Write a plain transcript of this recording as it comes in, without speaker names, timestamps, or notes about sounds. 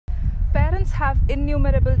Parents have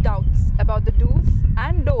innumerable doubts about the do's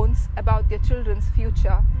and don'ts about their children's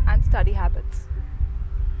future and study habits.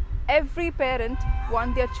 Every parent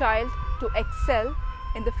wants their child to excel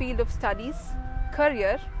in the field of studies,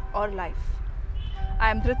 career or life. I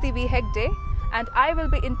am Druthi.V.Hegde and I will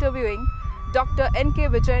be interviewing Dr. N.K.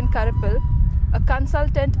 Vijayan Karippal, a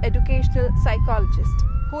consultant educational psychologist,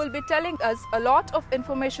 who will be telling us a lot of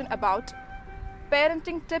information about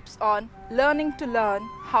parenting tips on learning to learn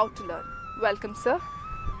how to learn. Welcome, sir.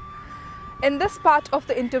 In this part of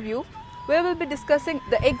the interview, we will be discussing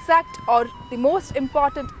the exact or the most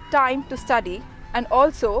important time to study and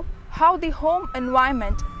also how the home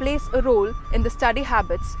environment plays a role in the study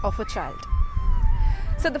habits of a child.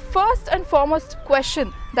 So the first and foremost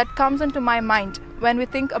question that comes into my mind when we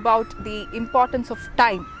think about the importance of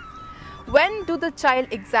time: when do the child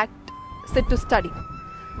sit to study?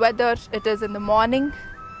 Whether it is in the morning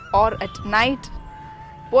or at night,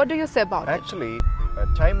 what do you say about it? Actually,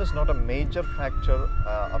 time is not a major factor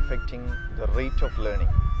affecting the rate of learning.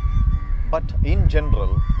 But in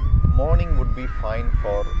general, morning would be fine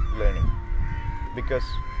for learning, because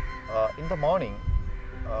in the morning,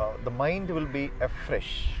 the mind will be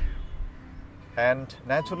fresh, and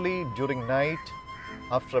naturally during night,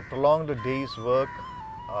 after a prolonged day's work,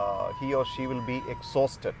 he or she will be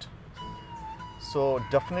exhausted. So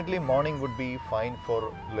definitely morning would be fine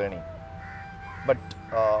for learning. But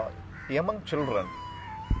among children,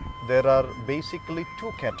 there are basically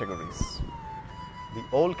two categories: the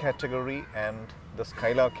old category and the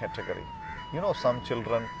Skylar category. You know, some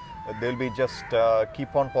children, they'll be just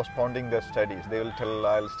keep on postponing their studies. They will tell,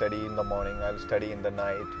 I'll study in the morning, I'll study in the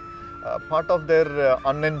night. Part of their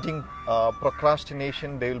unending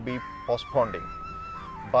procrastination, they will be postponing.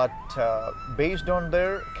 But based on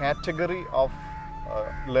their category of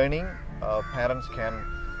learning, parents can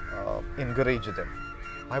encourage them.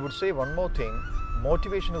 I would say one more thing: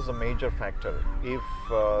 motivation is a major factor. If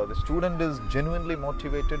the student is genuinely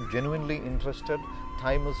motivated, genuinely interested,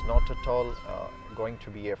 time is not at all going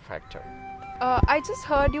to be a factor. I just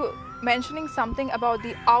heard you mentioning something about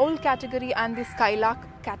the owl category and the skylark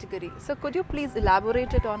category. So could you please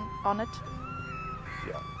elaborate it on it?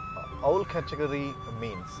 Yeah, owl category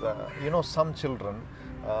means, some children,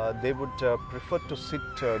 they would prefer to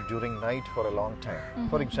sit during night for a long time. Mm-hmm.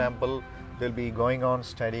 For example, they'll be going on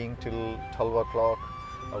studying till 12 o'clock,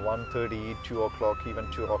 1:30, 2 o'clock, even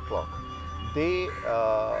 2 o'clock. They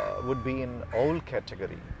would be in owl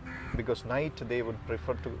category, because night they would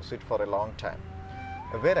prefer to sit for a long time.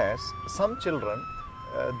 Whereas some children,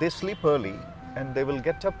 they sleep early and they will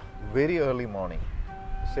get up very early morning.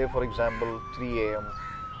 Say for example 3 a.m.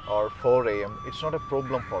 or 4 a.m. It's not a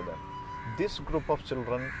problem for them. This group of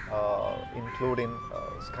children include in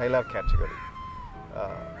Skylar category.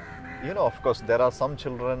 Of course, there are some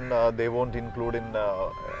children they won't include in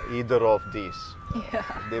either of these. Yeah.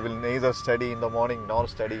 They will neither study in the morning nor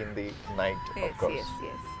study in the night. Yes, of course.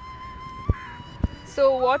 Yes. So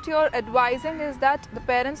what you're advising is that the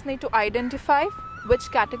parents need to identify which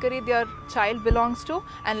category their child belongs to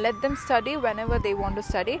and let them study whenever they want to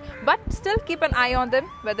study, but still keep an eye on them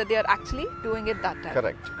whether they are actually doing it that time.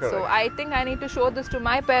 Correct. So I think I need to show this to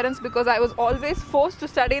my parents, because I was always forced to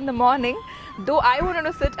study in the morning, though I wanted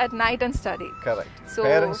to sit at night and study. Correct. So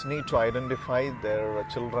parents need to identify their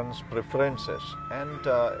children's preferences,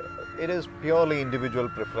 and it is purely individual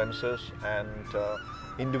preferences, and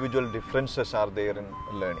individual differences are there in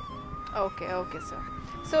learning. Okay, sir.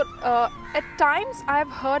 So at times I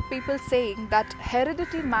have heard people saying that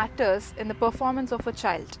heredity matters in the performance of a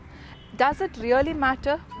child. Does it really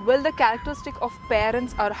matter? Will the characteristic of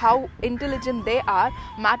parents or how intelligent they are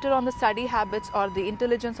matter on the study habits or the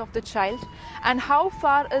intelligence of the child? And how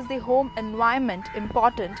far is the home environment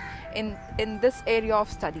important in this area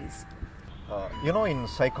of studies? In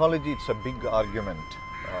psychology, it's a big argument.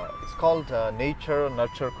 It's called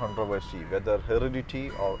nature-nurture controversy, whether heredity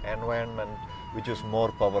or environment which is more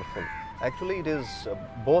powerful. Actually, it is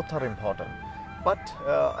both are important. But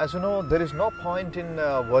as you know, there is no point in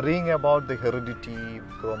worrying about the heredity,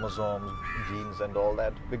 chromosomes, genes and all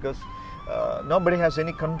that, because nobody has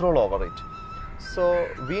any control over it. So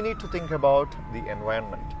we need to think about the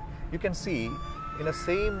environment. You can see in a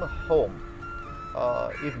same home,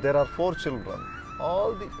 if there are 4 children,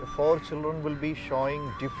 all the 4 children will be showing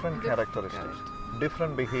different characteristics,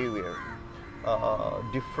 different behavior,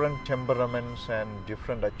 different temperaments and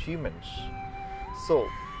different achievements. So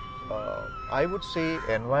I would say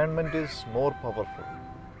environment is more powerful.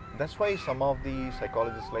 That's why some of the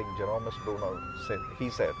psychologists like Jerome Bruner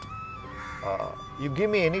said, you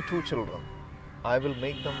give me any 2 children, I will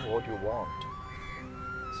make them what you want.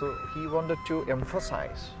 So he wanted to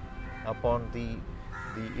emphasize upon the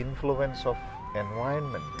influence of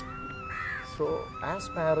environment. So as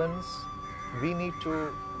parents, we need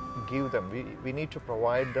to give them, we need to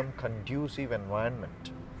provide them conducive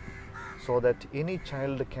environment so that any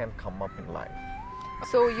child can come up in life.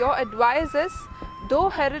 So your advice is, though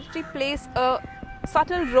heredity plays a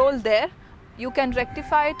subtle role there, you can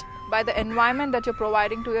rectify it by the environment that you're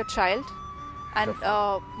providing to your child and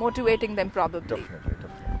motivating them probably. Definitely.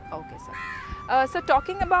 Okay, sir. So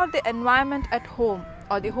talking about the environment at home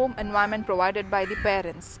or the home environment provided by the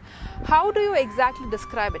parents, how do you exactly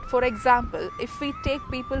describe it? For example, if we take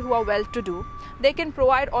people who are well-to-do, they can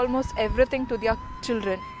provide almost everything to their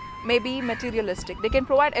children, maybe materialistic. They can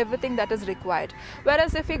provide everything that is required.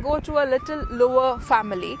 Whereas if we go to a little lower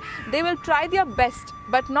family, they will try their best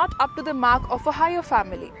but not up to the mark of a higher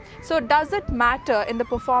family. So does it matter in the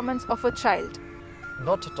performance of a child?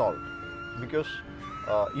 Not at all, because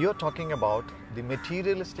you're talking about the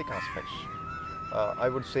materialistic aspects. I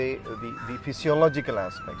would say the physiological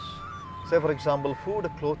aspects. Say for example, food,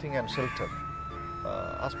 clothing and shelter.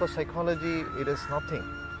 As per psychology, it is nothing.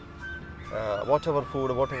 Whatever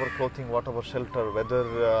food, whatever clothing, whatever shelter, whether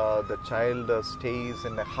the child stays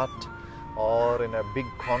in a hut or in a big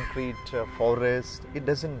concrete forest, it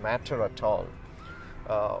doesn't matter at all.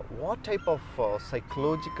 What type of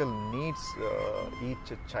psychological needs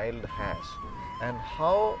each child has and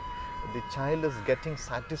how the child is getting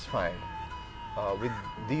satisfied with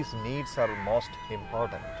these needs are most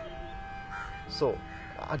important. So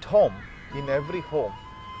at home, in every home,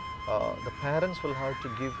 the parents will have to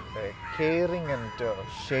give a caring and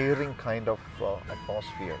sharing kind of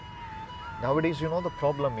atmosphere. Nowadays, the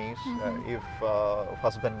problem is if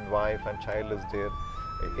husband, wife and child is there,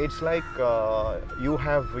 it's like you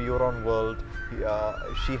have your own world,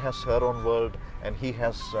 she has her own world and he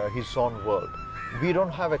has his own world. We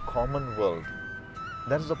don't have a common world.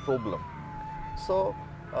 That's the problem. So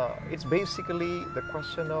it's basically the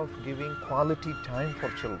question of giving quality time for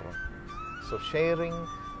children. So sharing,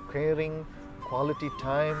 caring, quality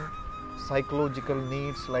time, psychological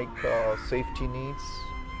needs like safety needs,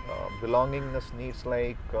 belongingness needs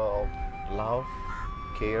like love,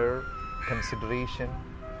 care, consideration.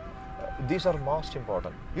 These are most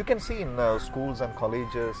important. You can see in schools and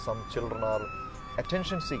colleges some children are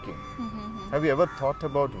attention seeking. Have you ever thought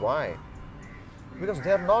about why? Because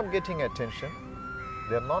they are not getting attention,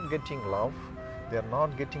 they are not getting love, they are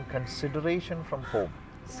not getting consideration from home.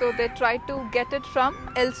 So they try to get it from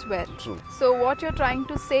elsewhere. True. So what you're trying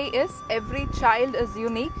to say is every child is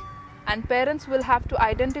unique and parents will have to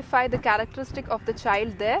identify the characteristic of the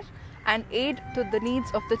child there and aid to the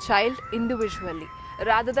needs of the child individually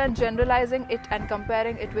rather than generalizing it and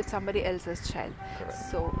comparing it with somebody else's child. Correct.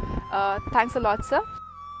 So thanks a lot, sir.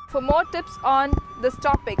 For more tips on this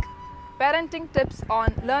topic, parenting tips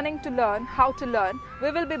on learning to learn, how to learn,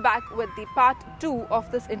 we will be back with the part 2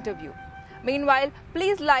 of this interview. Meanwhile,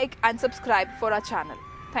 please like and subscribe for our channel.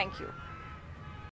 Thank you.